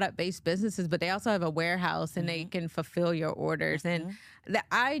like product-based businesses, but they also have a warehouse, and they can fulfill your orders. And that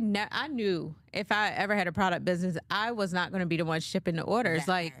I knew if I ever had a product business, I was not going to be the one shipping the orders.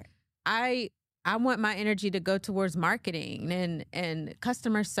 That Like part. I want my energy to go towards marketing and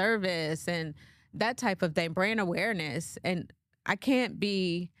customer service and that type of thing, brand awareness. And I can't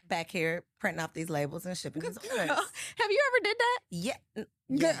be Back here printing off these labels and shipping these orders. Have you ever did that? Yeah. Yeah.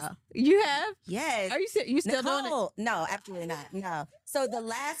 Yes. You have? Yes. Are you still doing it? Necole. No, absolutely not. No. So the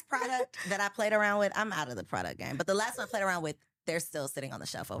last product that I played around with, I'm out of the product game, but the last one I played around with, they're still sitting on the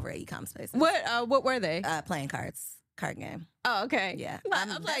shelf over at Ecom Spaces. What were they? Playing cards. Card game. Oh, okay. Yeah. I'm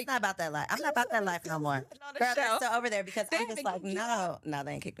That's like, not about that life. I'm not about that life no more. on the Girl, they're shelf. still over there because They I'm just haven't like, kicked you no,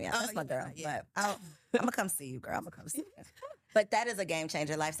 they ain't kicked me out. Oh, That's my girl. yeah. But I'm gonna come see you, girl. I'm gonna come see you. But that is a game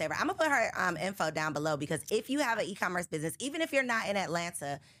changer, lifesaver. I'm gonna put her info down below because if you have an e-commerce business, even if you're not in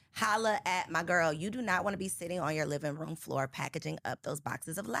Atlanta, holla at my girl. You do not want to be sitting on your living room floor packaging up those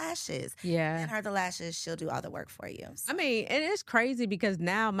boxes of lashes. yeah. And her the lashes, she'll do all the work for you. I mean, it is crazy because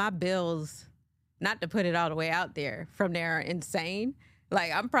now my bills, not to put it all the way out there, from there are insane.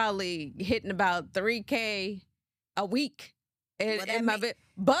 Like I'm probably hitting about $3,000 a week in my bit.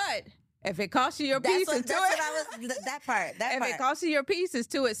 But if it costs you your piece, that part. It costs you your piece, it's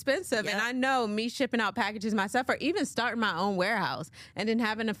too expensive. Yep. And I know me shipping out packages myself, or even starting my own warehouse, and then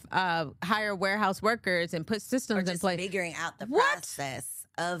having to hire warehouse workers and put systems in place. Figuring out the What? process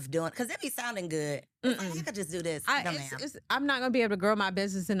of doing, because it be sounding good. It's like, I could just do this. No, ma'am. I'm not going to be able to grow my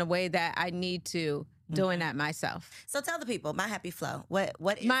business in a way that I need to doing that myself. So tell the people, My Happy Flow. What is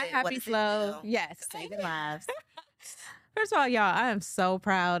My it? What Happy does it Flow, do? yes. Saving lives. First of all, y'all, I am so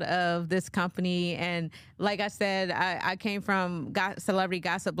proud of this company. And like I said, I came from celebrity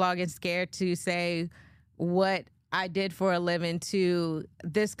gossip blogging, scared to say what I did for a living, to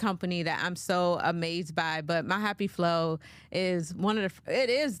this company that I'm so amazed by. But My Happy Flow is it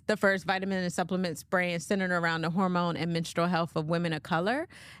is the first vitamin and supplements brand centered around the hormone and menstrual health of women of color.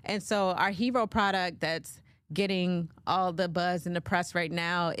 And so our hero product that's getting all the buzz in the press right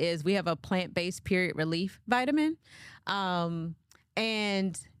now is we have a plant-based period relief vitamin.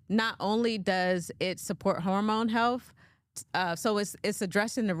 And not only does it support hormone health, so it's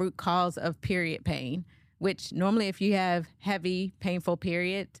addressing the root cause of period pain, which normally if you have heavy, painful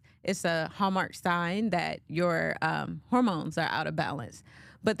periods, it's a hallmark sign that your hormones are out of balance.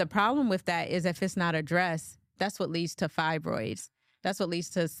 But the problem with that is if it's not addressed, that's what leads to fibroids. That's what leads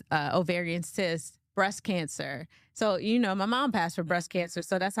to ovarian cysts, breast cancer. So, my mom passed for breast cancer,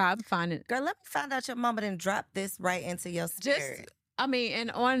 so that's how I'm finding. Girl, let me find out your mama didn't drop this right into your spirit. And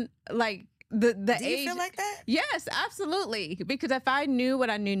on like the Do age. you feel like that? Yes, absolutely. Because if I knew what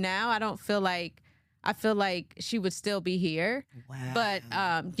I knew now, I feel like she would still be here. Wow.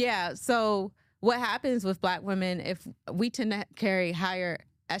 But so what happens with Black women, if we tend to carry higher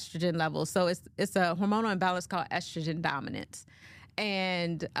estrogen levels, so it's a hormonal imbalance called estrogen dominance.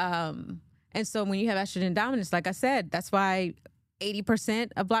 And so when you have estrogen dominance, like I said, that's why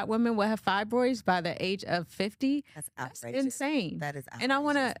 80% of Black women will have fibroids by the age of 50. That's That's outrageous. insane. That is outrageous. And I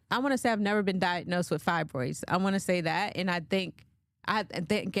want to say I've never been diagnosed with fibroids. I want to say that, and I think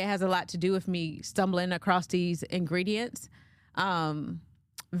it has a lot to do with me stumbling across these ingredients,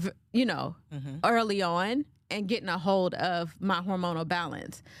 early on, and getting a hold of my hormonal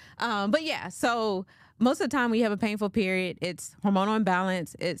balance. But yeah, so most of the time when you have a painful period, it's hormonal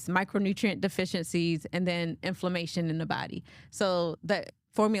imbalance, it's micronutrient deficiencies, and then inflammation in the body. So the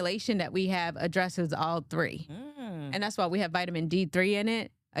formulation that we have addresses all three. And that's why we have vitamin D3 in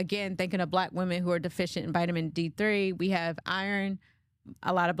it. Again, thinking of Black women who are deficient in vitamin D3, we have iron.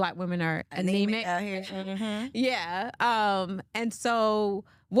 A lot of Black women are anemic out here. Mm-hmm. Yeah. And so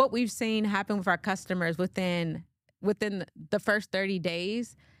what we've seen happen with our customers within the first 30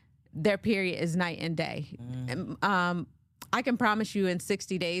 days, their period is night and day. And, I can promise you in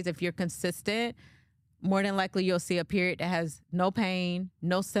 60 days, if you're consistent, more than likely you'll see a period that has no pain,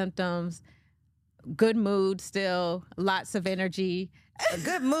 no symptoms, good mood still, lots of energy. A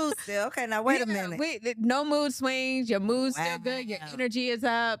good mood still. Okay, now wait a minute. No mood swings. Your mood's still good. Your energy is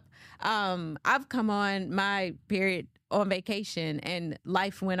up. I've come on my period on vacation and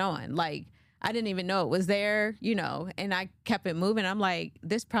life went on. Like, I didn't even know it was there, and I kept it moving. I'm like,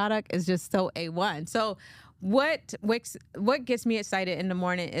 this product is just so A1. So what gets me excited in the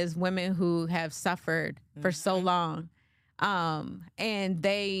morning is women who have suffered for so long. And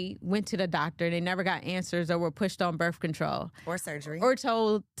they went to the doctor, they never got answers or were pushed on birth control. Or surgery. Or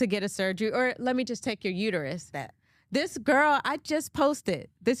told to get a surgery, or let me just take your uterus. This girl, I just posted,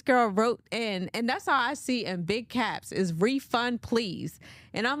 this girl wrote in, and that's all I see in big caps is refund, please.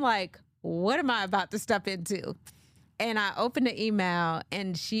 And I'm like, what am I about to step into? And I opened the email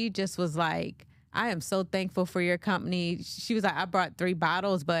and she just was like, I am so thankful for your company. She was like, I brought 3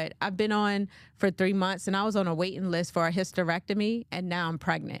 bottles, but I've been on for 3 months and I was on a waiting list for a hysterectomy and now I'm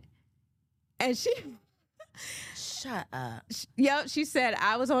pregnant. And she... Shut up. Yep, she said,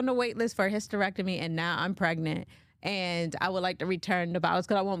 I was on the wait list for a hysterectomy and now I'm pregnant. And I would like to return the bottles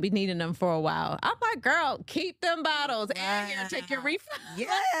because I won't be needing them for a while. I'm like, girl, keep them bottles and here, take your refund.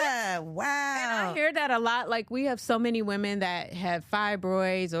 Yeah, wow. And I hear that a lot. Like, we have so many women that have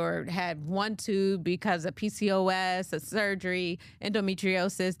fibroids or had 1 tube because of PCOS, a surgery,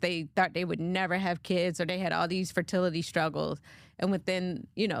 endometriosis. They thought they would never have kids or they had all these fertility struggles. And within,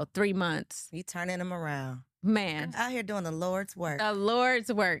 3 months. You turning them around. Man, out here doing the Lord's work. The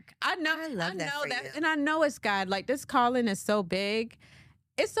Lord's work. I know that, and I know it's God. Like, this calling is so big.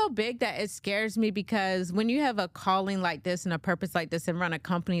 It's so big that it scares me because when you have a calling like this and a purpose like this and run a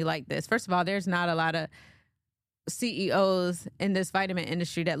company like this, first of all, there's not a lot of CEOs in this vitamin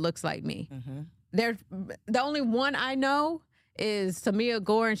industry that looks like me. There's the only one I know is Tamia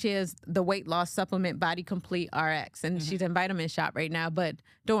Gore, and she has the weight loss supplement Body Complete RX, and she's in Vitamin Shop right now, but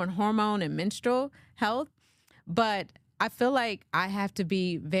doing hormone and menstrual health. But I feel like I have to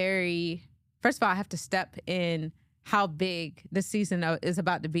be first of all, I have to step in how big the season is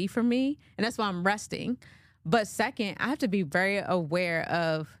about to be for me. And that's why I'm resting. But second, I have to be very aware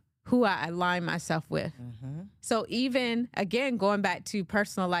of who I align myself with. So even, again, going back to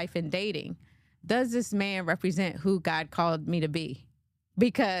personal life and dating, does this man represent who God called me to be?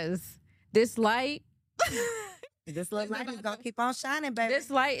 Because this light... This little light is going to keep on shining, baby. This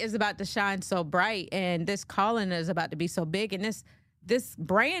light is about to shine so bright, and this calling is about to be so big, and this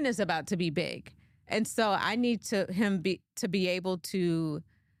brand is about to be big. And so I need him to be able to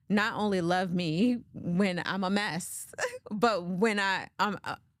not only love me when I'm a mess, but when I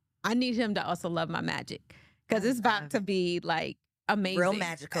need him to also love my magic, because it's about to be like amazing. Real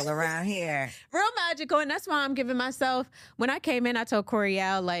magical around here. Real magical, and that's why I'm giving myself, when I came in, I told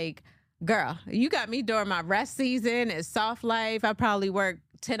Coriel, like, girl, you got me during my rest season. It's soft life. I probably work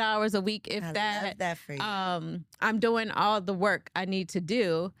 10 hours a week, if that. I love that for you. I'm doing all the work I need to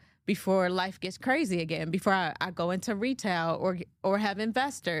do before life gets crazy again, before I go into retail or have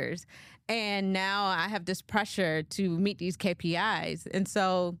investors. And now I have this pressure to meet these KPIs. And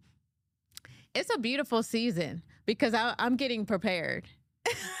so it's a beautiful season because I'm getting prepared.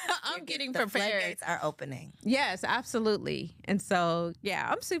 I'm getting prepared. The floodgates are opening. Yes, absolutely. And so, yeah,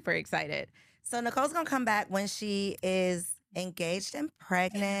 I'm super excited. So Nicole's going to come back when she is engaged and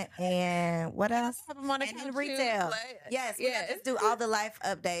pregnant, and what else? And in retail. Yes, we're going to just do all the life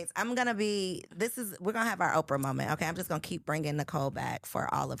updates. We're going to have our Oprah moment, okay? I'm just going to keep bringing Necole back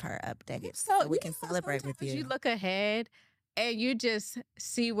for all of her updates so we can celebrate with you. You look ahead and you just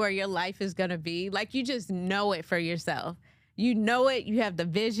see where your life is going to be. Like, you just know it for yourself. You know it. You have the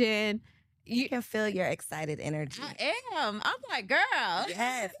vision. You can feel your excited energy. I am. I'm like, girl.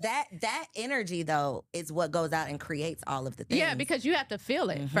 Yes, that energy though is what goes out and creates all of the things. Yeah, because you have to feel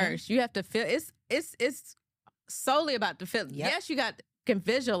it first. You have to feel it's solely about the feel. Yep. Yes, you can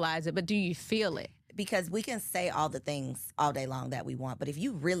visualize it, but do you feel it? Because we can say all the things all day long that we want, but if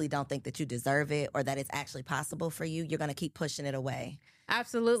you really don't think that you deserve it or that it's actually possible for you, you're going to keep pushing it away.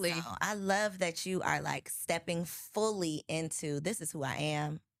 Absolutely. So I love that you are like stepping fully into, this is who I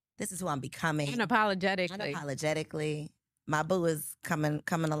am. This is who I'm becoming. Unapologetically. My boo is coming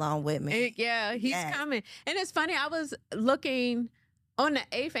along with me. He's coming. And it's funny, I was looking on the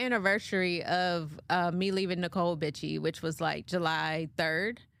 8th anniversary of me leaving Necole Bitchy, which was like July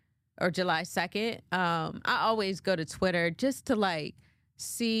 3rd or July 2nd. I always go to Twitter just to like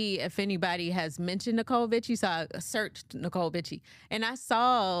see if anybody has mentioned Necole Bitchy. So I searched Necole Bitchy, and I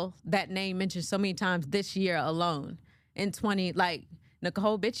saw that name mentioned so many times this year alone. In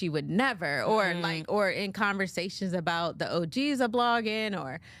Necole Bitchy would never, or in conversations about the OGs of blogging,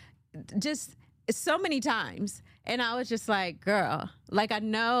 or just so many times. And I was just like, girl, like, I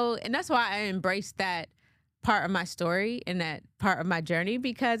know, and that's why I embraced that part of my story and that part of my journey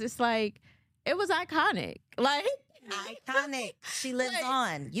because it's like, it was iconic. Like, iconic. She lives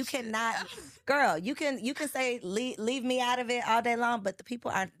on. You cannot, girl. You can say leave me out of it all day long, but the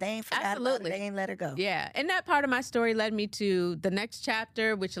people aren't. They ain't forgot about it. They ain't let her go. Yeah, and that part of my story led me to the next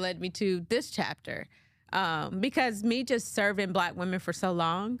chapter, which led me to this chapter, because me just serving Black women for so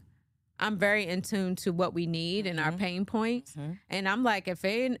long, I'm very in tune to what we need and our pain points, and I'm like,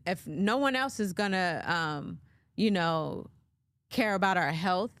 if no one else is gonna, care about our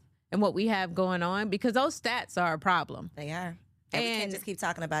health and what we have going on, because those stats are a problem. They are. And we can't just keep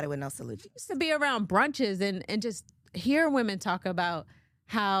talking about it with no solution. I used to be around brunches and just hear women talk about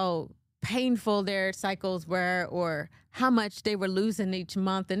how painful their cycles were or how much they were losing each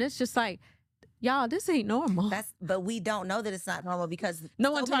month. And it's just like, y'all, this ain't normal. But we don't know that it's not normal because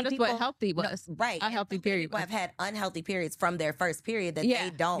no one taught us what healthy was. Right. A healthy period. People have had unhealthy periods from their first period that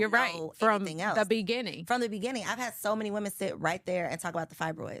they don't know anything else. From the beginning. From the beginning. I've had so many women sit right there and talk about the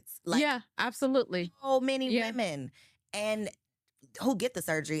fibroids. Like, yeah, absolutely. So many women. And who get the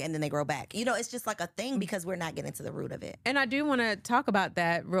surgery and then they grow back. It's just like a thing because we're not getting to the root of it. And I do want to talk about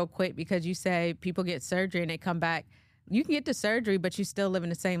that real quick because you say people get surgery and they come back. You can get the surgery, but you still live in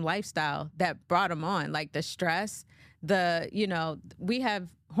the same lifestyle that brought them on, like the stress, we have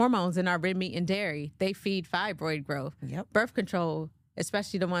hormones in our red meat and dairy. They feed fibroid growth. Yep. Birth control,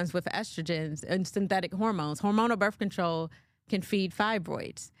 especially the ones with estrogens and synthetic hormones. Hormonal birth control can feed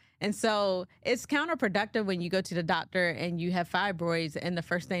fibroids. And so it's counterproductive when you go to the doctor and you have fibroids and the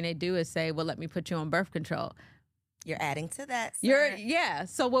first thing they do is say, well, let me put you on birth control. You're adding to that, sir.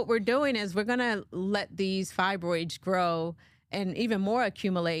 So what we're doing is we're going to let these fibroids grow and even more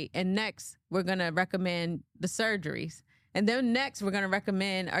accumulate. And next, we're going to recommend the surgeries. And then next, we're going to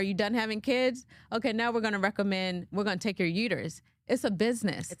recommend, are you done having kids? Okay, now we're going to take your uterus. It's a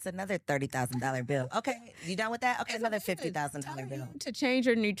business. It's another $30,000 bill. Okay, you done with that? Okay, another $50,000 bill. To change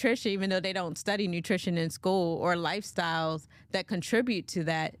your nutrition, even though they don't study nutrition in school, or lifestyles that contribute to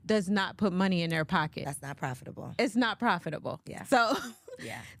that, does not put money in their pocket. That's not profitable. It's not profitable. Yeah. So,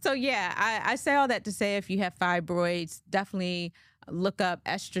 yeah. I say all that to say if you have fibroids, definitely look up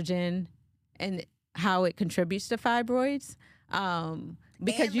estrogen and how it contributes to fibroids.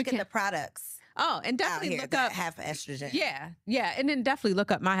 Because and look at the products. Oh, and definitely look up half estrogen. Yeah, and then definitely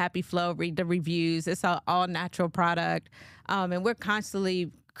look up My Happy Flow. Read the reviews. It's an all natural product, and we're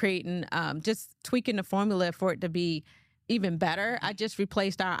constantly creating, just tweaking the formula for it to be even better. I just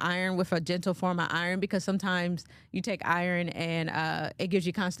replaced our iron with a gentle form of iron because sometimes you take iron and it gives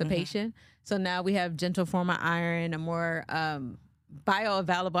you constipation. So now we have gentle form of iron, a more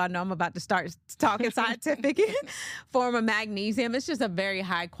bioavailable. I know I'm about to start talking scientific form of magnesium. It's just a very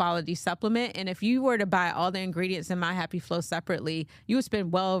high quality supplement. And if you were to buy all the ingredients in My Happy Flow separately, you would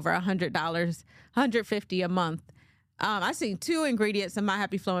spend well over $100, $150 a month. I seen 2 ingredients in My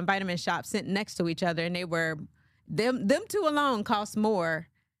Happy Flow and Vitamin Shop sitting next to each other, and they were them 2 alone cost more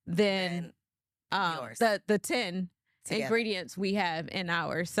than the 10 together. Ingredients we have in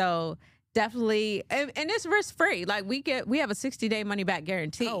ours. So definitely, and it's risk free. Like we have a 60-day money back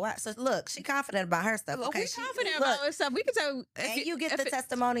guarantee. Oh wow! So look, she confident about her stuff. Okay, we're confident about her stuff. We can tell, and you get the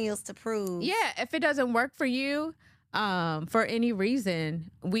testimonials to prove. Yeah, if it doesn't work for you, for any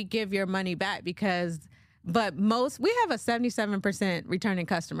reason, we give your money back because. But we have a 77% returning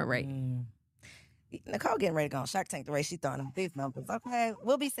customer rate. Necole getting ready to go on Shark Tank the way she's throwing up these numbers. Okay,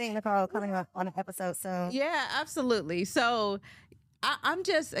 we'll be seeing Necole coming up on an episode soon. Yeah, absolutely. So. Our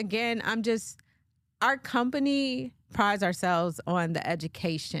company prides ourselves on the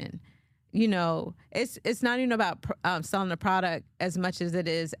education. It's not even about selling the product as much as it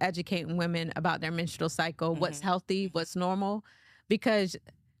is educating women about their menstrual cycle, what's healthy, what's normal. Because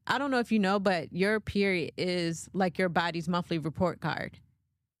I don't know if you know, but your period is like your body's monthly report card.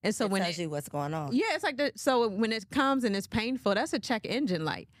 And so when it tells you what's going on. Yeah, it's like so when it comes and it's painful, that's a check engine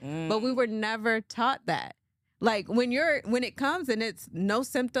light. But we were never taught that. Like when it comes and it's no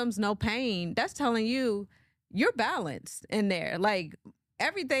symptoms, no pain, that's telling you you're balanced in there. Like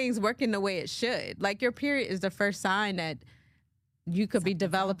everything's working the way it should. Like your period is the first sign that you could be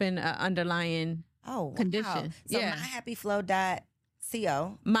developing an underlying condition. So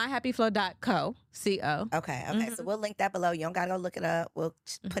myhappyflow.co. myhappyflow.co. Okay. So we'll link that below. You don't gotta go look it up. We'll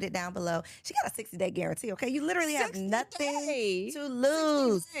put it down below. She got a 60-day guarantee. Okay, you literally have nothing to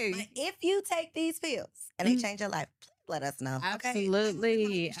lose. But if you take these pills and they change your life, please let us know. Okay?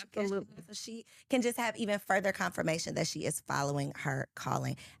 Absolutely. So she can just have even further confirmation that she is following her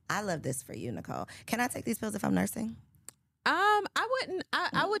calling. I love this for you, Necole. Can I take these pills if I'm nursing? I wouldn't.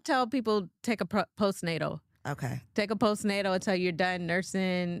 I would tell people take a postnatal. Okay. Take a postnatal until you're done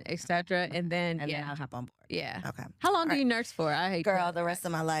nursing, etc. And then then I'll hop on board. Yeah. Okay. How long do you nurse for? I hate Girl, the rest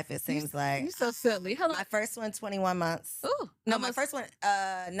of my life, it seems like. You're so silly. How long? My first one, 21 months. Ooh. No, my first one,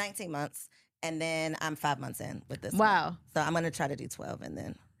 19 months. And then I'm 5 months in with this one. Wow. So I'm going to try to do 12 and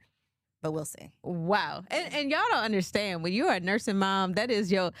then, but we'll see. Wow. And y'all don't understand. When you're a nursing mom, that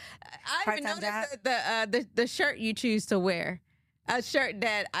is your, I even Part-time noticed the shirt you choose to wear. A shirt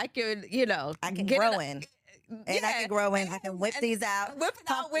that I could, I can get grow in. And I can grow in. I can whip these out. Whip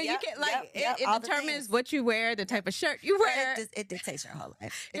it out when you Yep, get, yep, it all the determines things. what you wear, the type of shirt you wear. It dictates your whole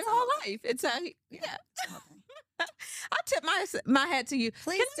life. Your whole life. It's yeah. I tip my hat to you.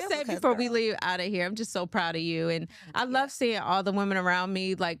 Please Can I do, say because, before we girl. leave out of here, I'm just so proud of you. And I love seeing all the women around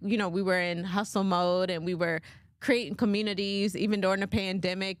me. Like, we were in hustle mode and we were creating communities even during the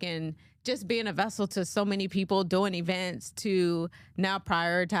pandemic, and just being a vessel to so many people, doing events, to now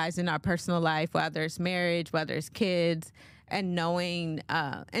prioritizing our personal life, whether it's marriage, whether it's kids, and knowing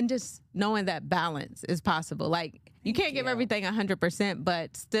that balance is possible. Like, you can't give everything 100%,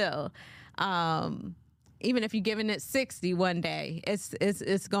 but still, even if you're giving it 60 one day,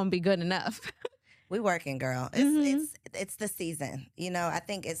 it's gonna be good enough. We working, girl. It's the season. I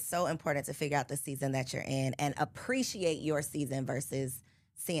think it's so important to figure out the season that you're in and appreciate your season versus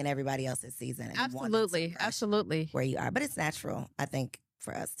seeing everybody else's season. And Absolutely. Where you are. But it's natural, I think,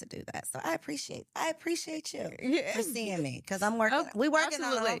 for us to do that. So I appreciate you for seeing me, because I'm working. We working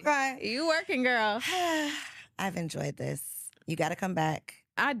on it. Okay. You working, girl. I've enjoyed this. You got to come back.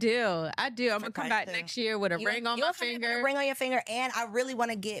 I do. I'm going to come back next year with a ring on my finger. A ring on your finger. And I really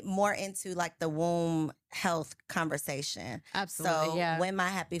want to get more into like the womb health conversation. Absolutely. So when my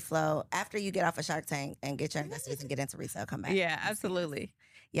happy flow, after you get off of Shark Tank and get your investors and get into resale, come back. Yeah, absolutely.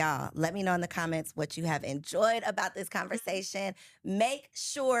 Y'all, let me know in the comments what you have enjoyed about this conversation. Make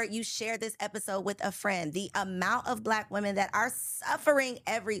sure you share this episode with a friend. The amount of Black women that are suffering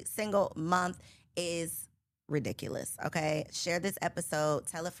every single month is ridiculous, okay? Share this episode.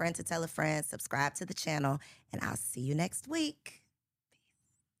 Tell a friend to tell a friend. Subscribe to the channel, and I'll see you next week.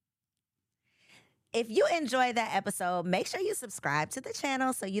 If you enjoyed that episode, make sure you subscribe to the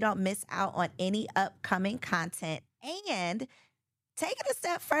channel so you don't miss out on any upcoming content. And take it a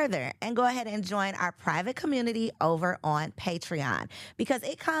step further and go ahead and join our private community over on Patreon, because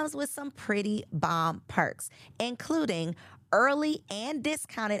it comes with some pretty bomb perks, including early and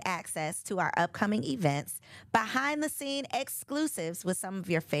discounted access to our upcoming events, behind-the-scene exclusives with some of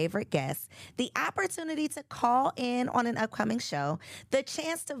your favorite guests, the opportunity to call in on an upcoming show, the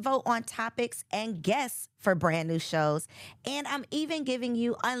chance to vote on topics and guests for brand new shows, and I'm even giving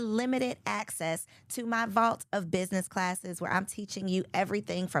you unlimited access to my vault of business classes where I'm teaching you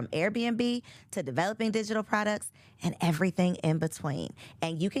everything from Airbnb to developing digital products and everything in between.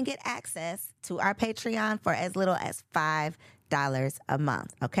 And you can get access to our Patreon for as little as $5 a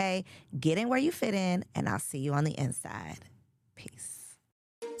month, okay? Get in where you fit in, and I'll see you on the inside. Peace.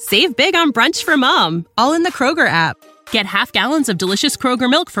 Save big on brunch for mom, all in the Kroger app. Get half gallons of delicious Kroger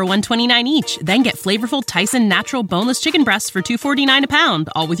milk for $1.29 each. Then get flavorful Tyson natural boneless chicken breasts for $2.49 a pound,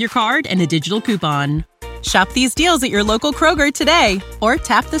 all with your card and a digital coupon. Shop these deals at your local Kroger today, or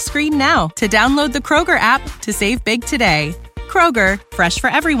tap the screen now to download the Kroger app to save big today. Kroger, fresh for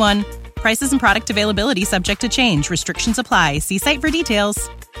everyone. Prices and product availability subject to change. Restrictions apply. See site for details.